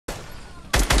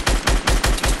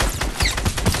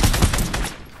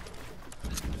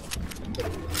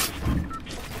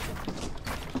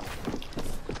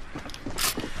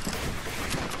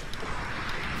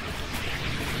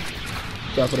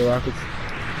out for the rockets.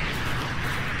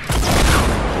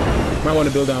 Might want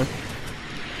to build down.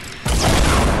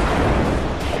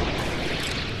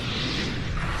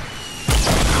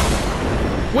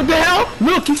 What the hell?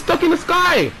 Look, he's stuck in the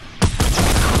sky!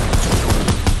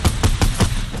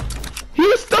 He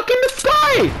was stuck in the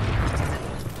sky!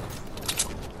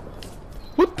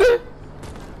 What the?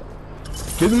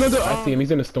 There's another. I see him,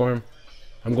 he's in a storm.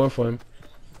 I'm going for him.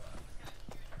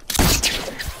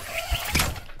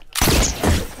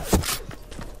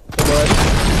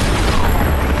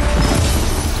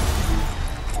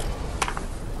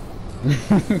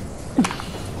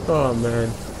 Oh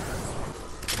man.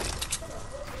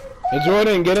 Hey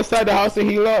Jordan, get inside the house and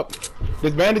heal up.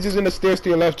 There's bandages in the stairs to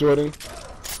your left, Jordan.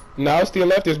 In the house to your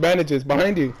left, there's bandages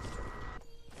behind you.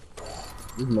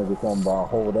 This nigga talking about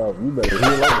hold up. You better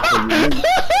heal up before you leave.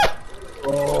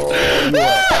 Oh,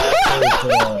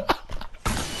 yeah.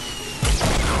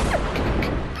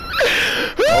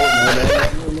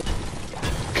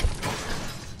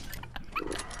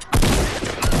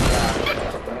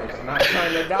 It's not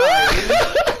trying to die.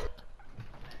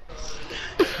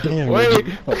 Damn, wait,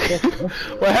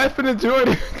 what happened to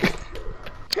Jordan?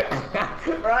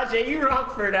 Roger, you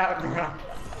Rockford out now.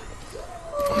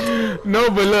 No,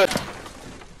 but look.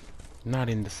 Not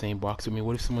in the same box with me.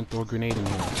 What if someone throw a grenade in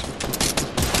here?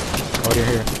 Oh, they're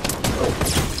here.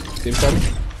 Same side?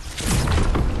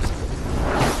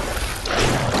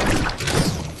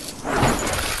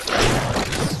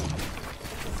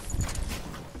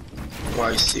 Oh,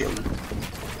 I see him. I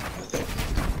think.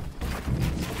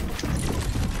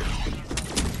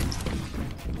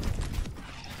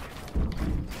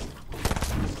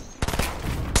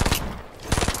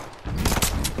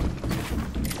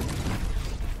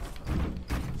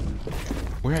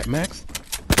 We're at max?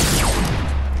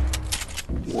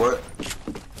 What?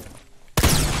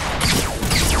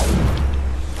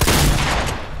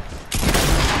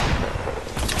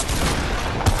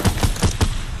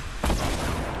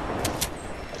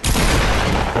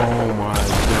 Oh my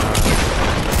god.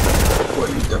 What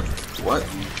you done? What?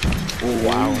 Oh,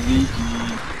 Wow.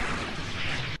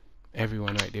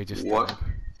 Everyone right there just what?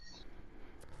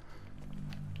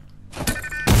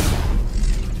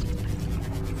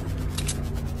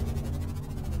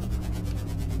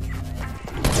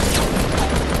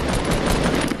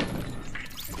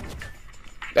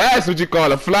 That's what you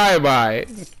call a flyby.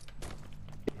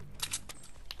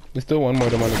 There's still one more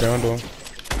of them on the ground though.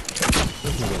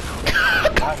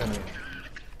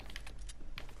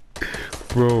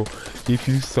 Bro, if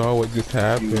you saw what just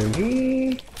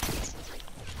happened.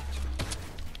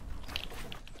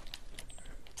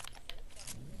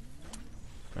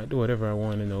 I do whatever I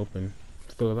want in the open.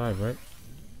 Still alive, right?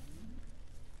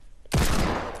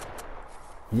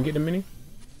 Let me get the mini.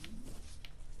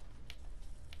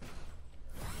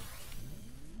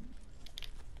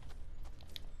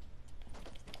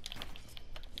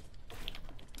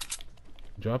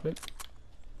 Drop it.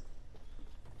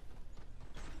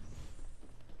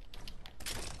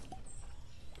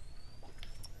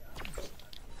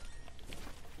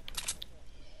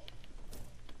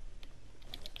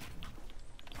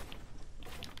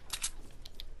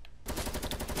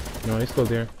 No, it's still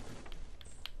there.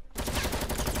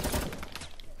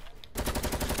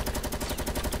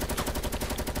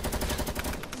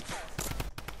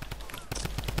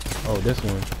 Oh, this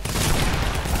one.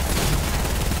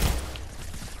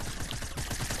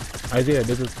 Isaiah,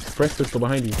 there's a press pistol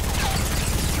behind you.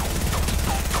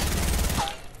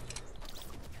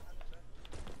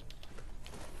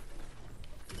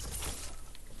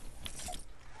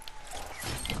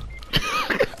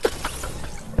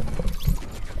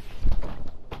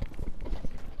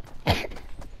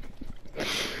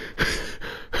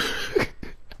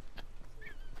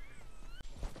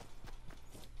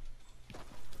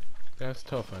 That's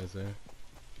tough, Isaiah.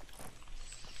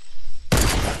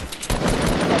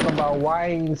 Talk about why I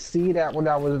didn't see that when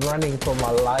I was running for my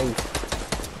life.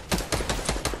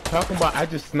 Talking about I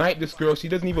just sniped this girl. She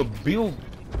doesn't even build.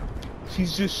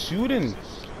 She's just shooting.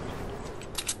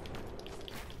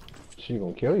 She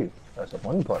gonna kill you. That's the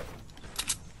funny part.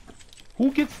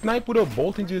 Who gets sniped with a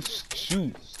bolt and just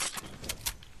shoots?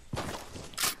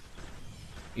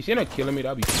 If she not killing me,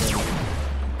 that'll be funny.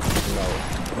 No.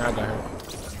 Now I got her.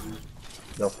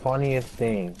 The funniest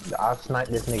thing, I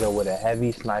sniped this nigga with a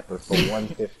heavy sniper for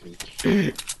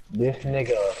 150. This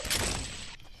nigga.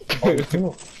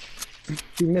 Oh,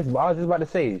 she missed. I was just about to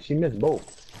say, she missed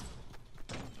both.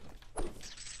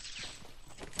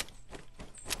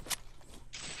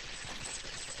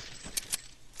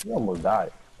 You almost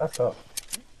died. That's tough.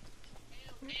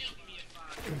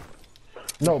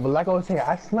 No, but like I was saying,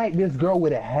 I sniped this girl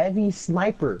with a heavy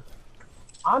sniper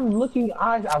I'm looking,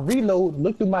 I reload,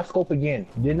 look through my scope again.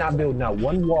 Did not build not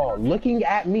one wall. Looking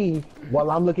at me while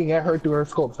I'm looking at her through her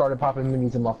scope, started popping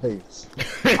minis in my face.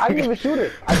 I didn't even shoot her.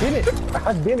 I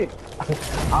didn't.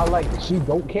 I like, she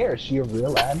don't care. She a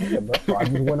real ass nigga, bro. So I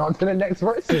just went on to the next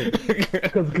person.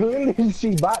 Because clearly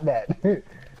she bought that.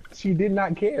 She did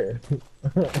not care.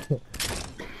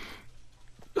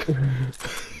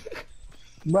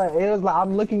 But it was like,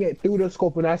 I'm looking at through the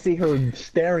scope and I see her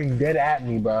staring dead at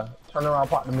me, bro. Turn around,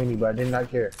 pop the mini, bro. I did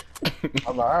not care.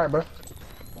 I'm like, alright, bro.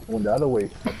 I went the other way.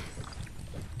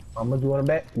 How much you want to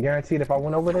bet? Guaranteed if I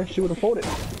went over there, she would have folded.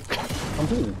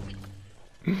 Completely.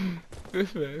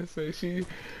 This man say she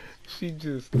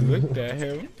just looked at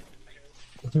him.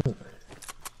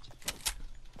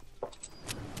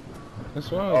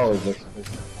 What's wrong? Oh,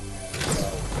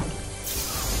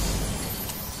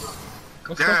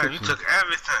 What's up Damn, with you took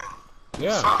everything.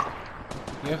 Yeah. Fuck.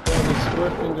 You have to have the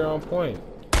square finger on point.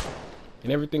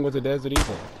 And everything was a desert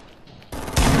eagle.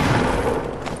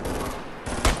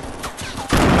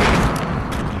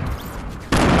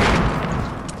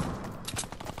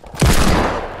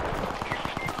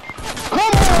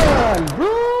 come on, bro!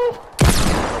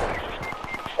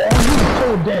 Oh, he's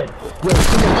so dead. Yo,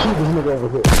 somebody shoot this nigga over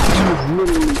here. He was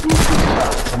literally 18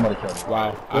 shots. Somebody killed him.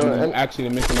 Wow. I'm and- actually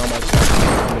missing all my shots.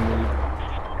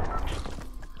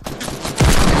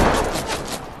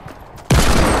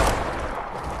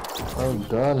 I'm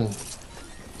done.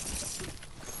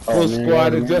 Full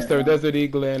squad is just a desert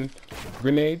eagle and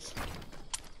grenades.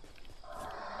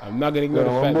 I'm not gonna ignore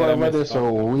the fact that I missed.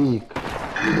 so weak.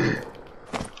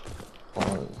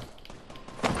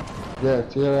 Yeah,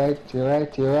 to your right, to your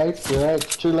right, to your right, to your right.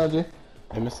 Chill, Angie.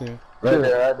 Let me see. Right there,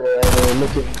 right there, right there.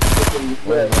 Looking,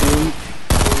 yeah,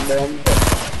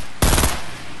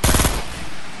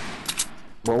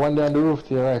 but one down the roof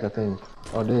to your right, I think.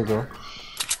 Oh, there you go.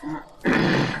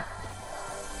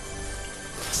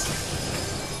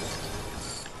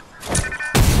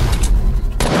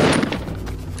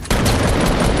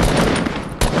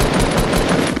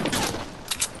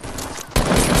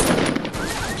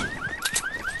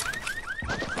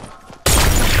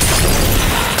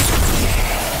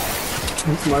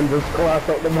 This man just clapped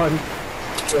out the man.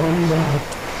 Oh no.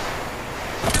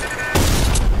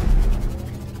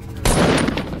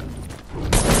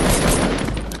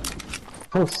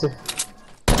 Oh shit.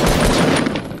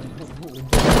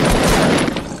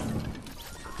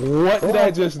 What did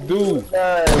I just do?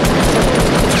 Man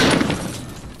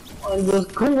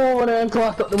just come over there and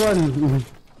clapped out the man.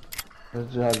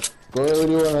 Good job. Go where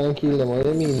you want and kill them. What do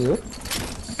you mean, you?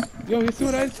 Yo, you see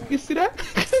that?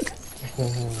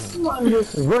 Man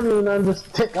just running and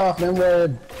just take off them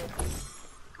word.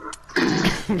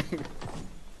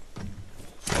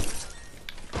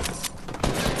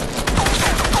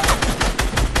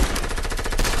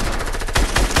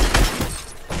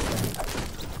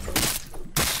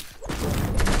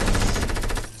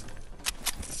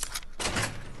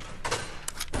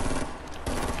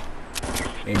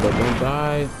 Hey, but don't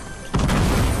die.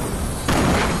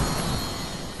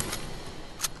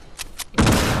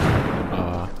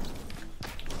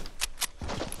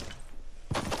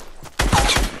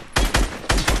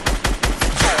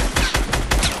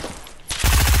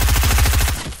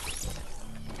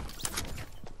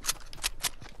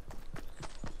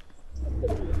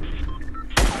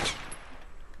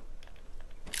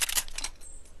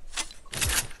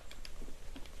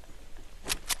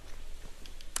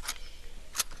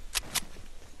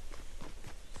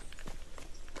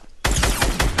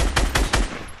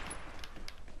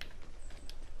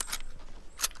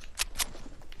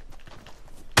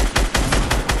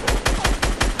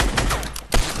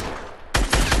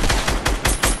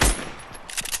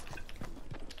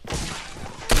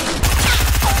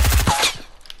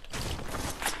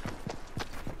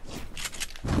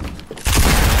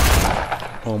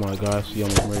 Oh my gosh, he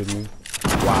almost murdered me.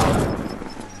 Wow.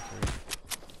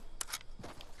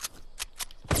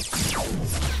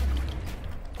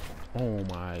 Oh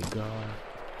my god.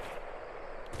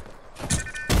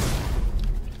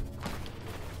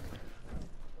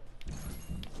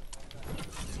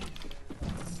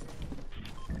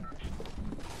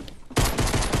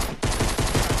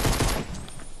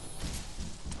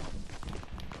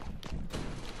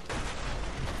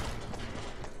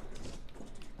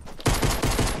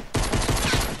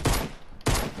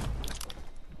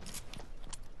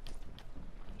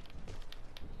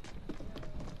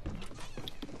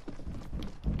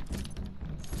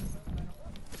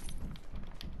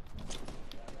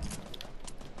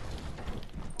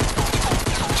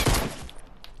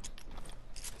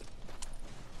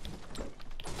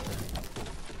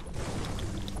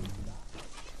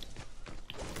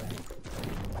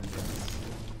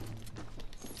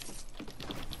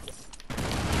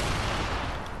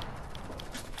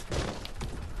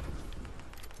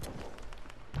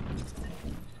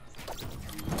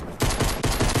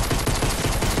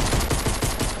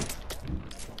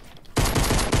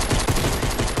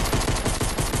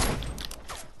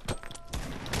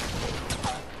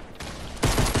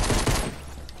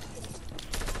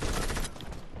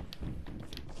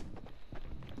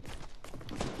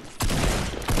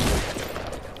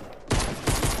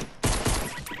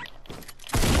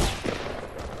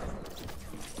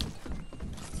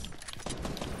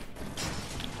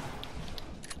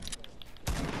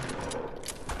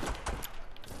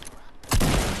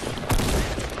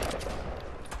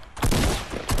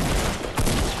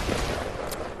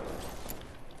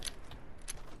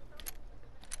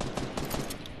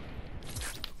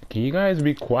 Can you guys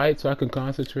be quiet so I can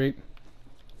concentrate?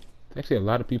 There's actually a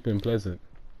lot of people in Pleasant.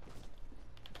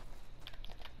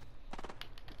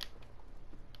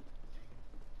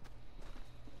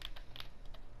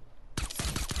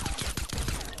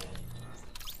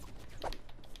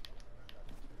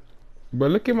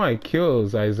 But look at my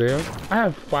kills, Isaiah. I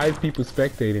have 5 people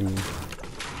spectating me.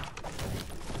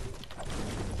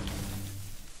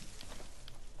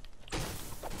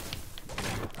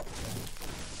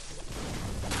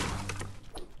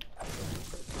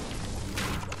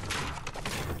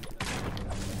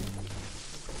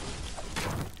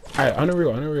 Alright,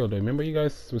 unreal though. Remember you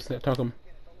guys was talking.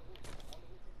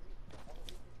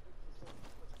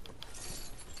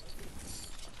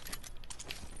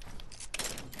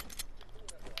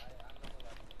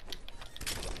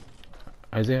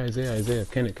 Isaiah,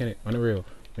 Kenneth, unreal.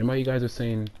 Remember you guys were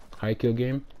saying high kill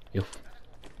game?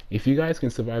 If you guys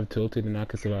can survive Tilted and I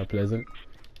can survive Pleasant,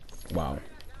 wow.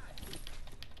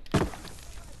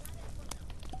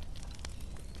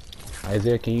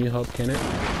 Isaiah, can you help Kenneth?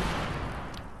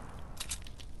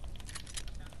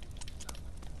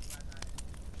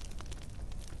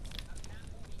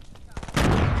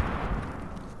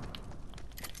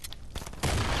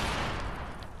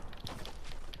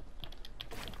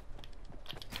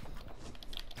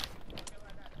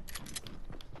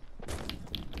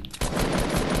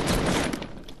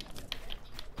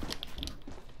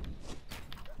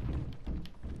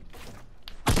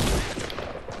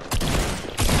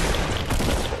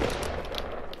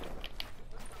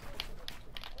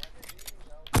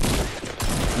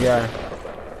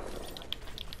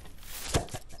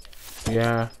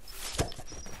 Yeah.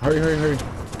 Hurry.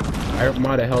 I'm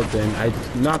out of health then. I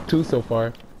knocked 2 so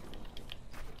far.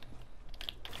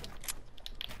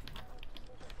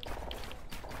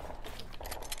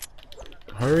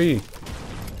 Hurry.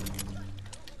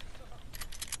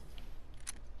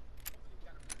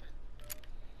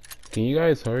 Can you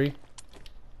guys hurry?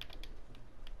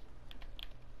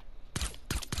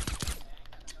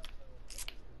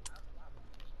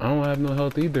 I don't have no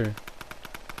health either.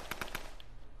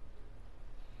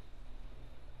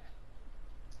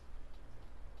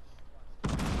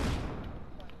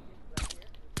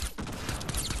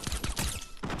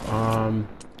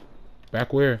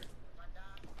 Back where?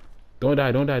 Don't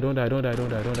die. Don't die.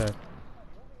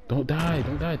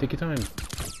 Take your time.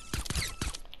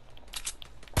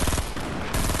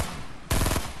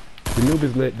 The noob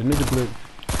is lit.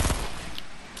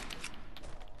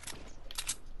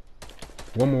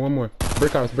 One more.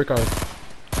 Brick house.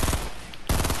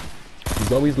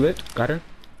 He's always lit. Got her.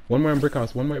 One more in brick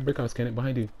house. Kenneth,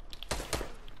 behind you.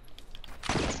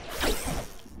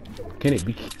 Kenneth,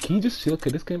 can you just chill?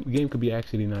 Cause this game could be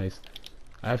actually nice.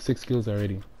 I have 6 kills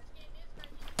already.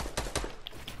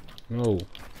 No.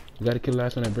 We gotta kill the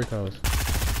last one at brick house.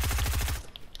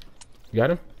 You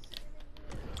got him?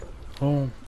 Oh.